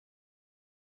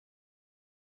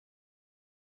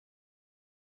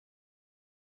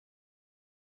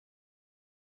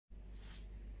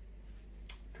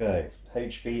Okay,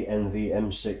 HP NV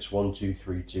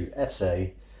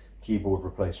M61232SA keyboard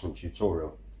replacement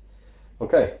tutorial.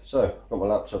 Okay, so got my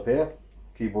laptop here,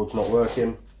 keyboard's not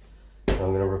working, so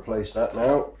I'm going to replace that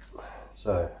now.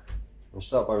 So we'll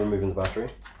start by removing the battery.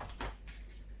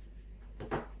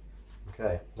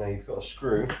 Okay, now you've got a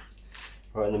screw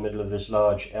right in the middle of this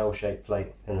large L-shaped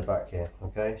plate in the back here.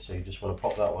 Okay, so you just want to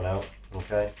pop that one out.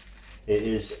 Okay, it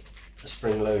is a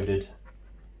spring-loaded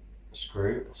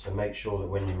screw, so make sure that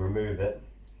when you remove it,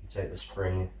 you take the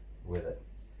spring with it.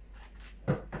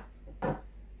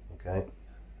 Okay,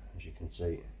 as you can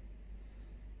see.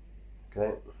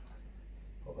 Okay,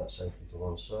 pop that safely to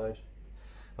one side.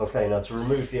 Okay, now to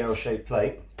remove the L-shaped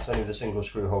plate, it's only the single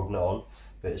screw holding it on,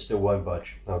 but it still won't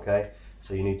budge. Okay,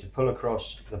 so you need to pull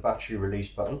across the battery release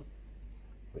button,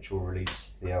 which will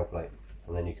release the L plate,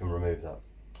 and then you can remove that.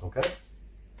 Okay.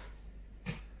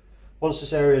 Once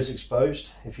this area is exposed,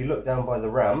 if you look down by the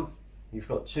RAM, you've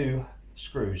got two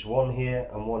screws, one here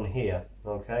and one here,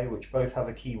 okay, which both have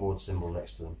a keyboard symbol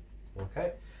next to them.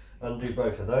 Okay, undo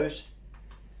both of those.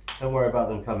 Don't worry about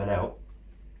them coming out.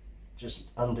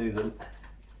 Just undo them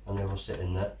and they will sit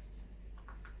in there.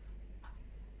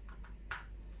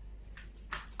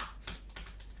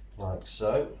 Like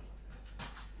so.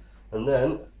 And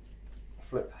then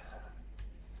flip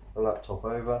the laptop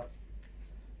over,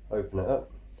 open it up.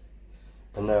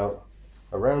 And now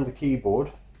around the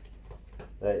keyboard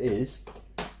there is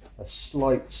a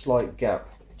slight gap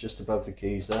just above the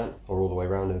keys there, or all the way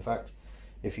around in fact.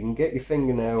 If you can get your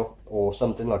fingernail or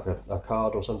something like a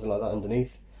card or something like that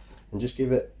underneath and just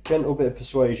give it a gentle bit of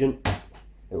persuasion,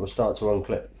 it will start to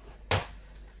unclip.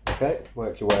 Okay,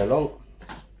 work your way along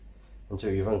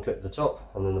until you've unclipped the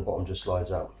top, and then the bottom just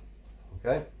slides out.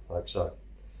 Okay, like so.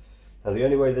 Now the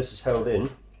only way this is held in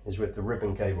is with the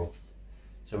ribbon cable.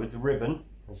 So with the ribbon,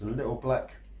 there's a little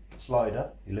black slider.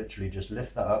 You literally just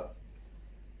lift that up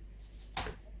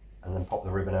and then pop the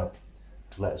ribbon out,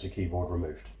 and that is the keyboard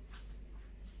removed.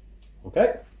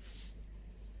 Okay.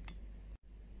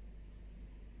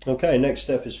 Okay, next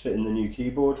step is fitting the new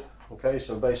keyboard. Okay,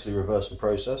 so basically reverse the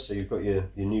process. So you've got your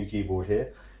new keyboard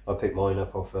here. I picked mine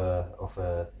up off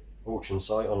a auction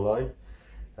site online.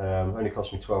 Only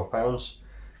cost me £12,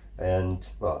 and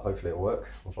well, hopefully it'll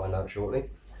work. We'll find out shortly.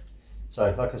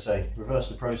 So, like I say, reverse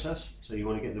the process. So you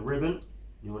want to get the ribbon,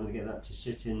 you want to get that to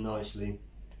sit in nicely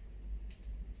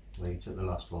where you took the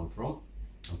last one from,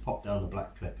 and pop down the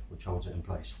black clip which holds it in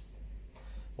place.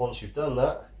 Once you've done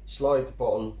that, slide the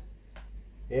bottom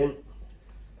in,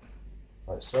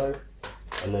 like so,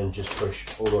 and then just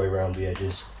push all the way around the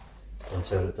edges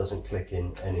until it doesn't click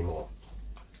in anymore.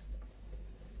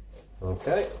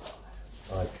 Okay,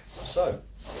 like so.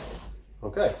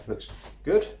 Okay, looks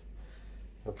good.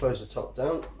 I'll close the top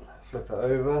down, flip it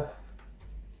over,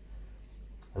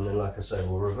 and then like I say,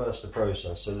 we'll reverse the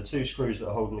process. So the two screws that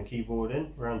are holding the keyboard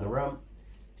in around the RAM,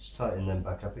 just tighten them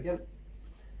back up again.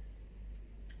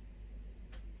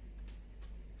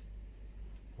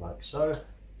 Like so.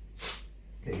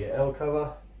 Get your L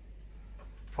cover,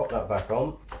 pop that back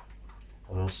on,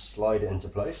 and then slide it into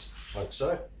place, like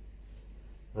so.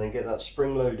 And then get that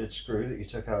spring-loaded screw that you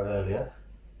took out earlier,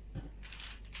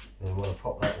 and you want to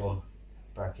pop that one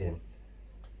back in.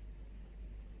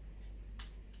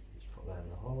 Just put that in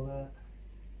the hole there,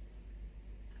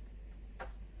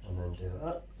 and then do it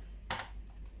up.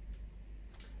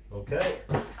 Okay,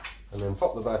 and then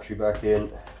pop the battery back in,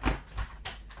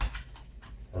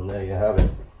 and there you have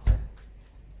it.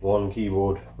 One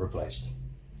keyboard replaced.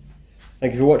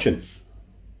 Thank you for watching.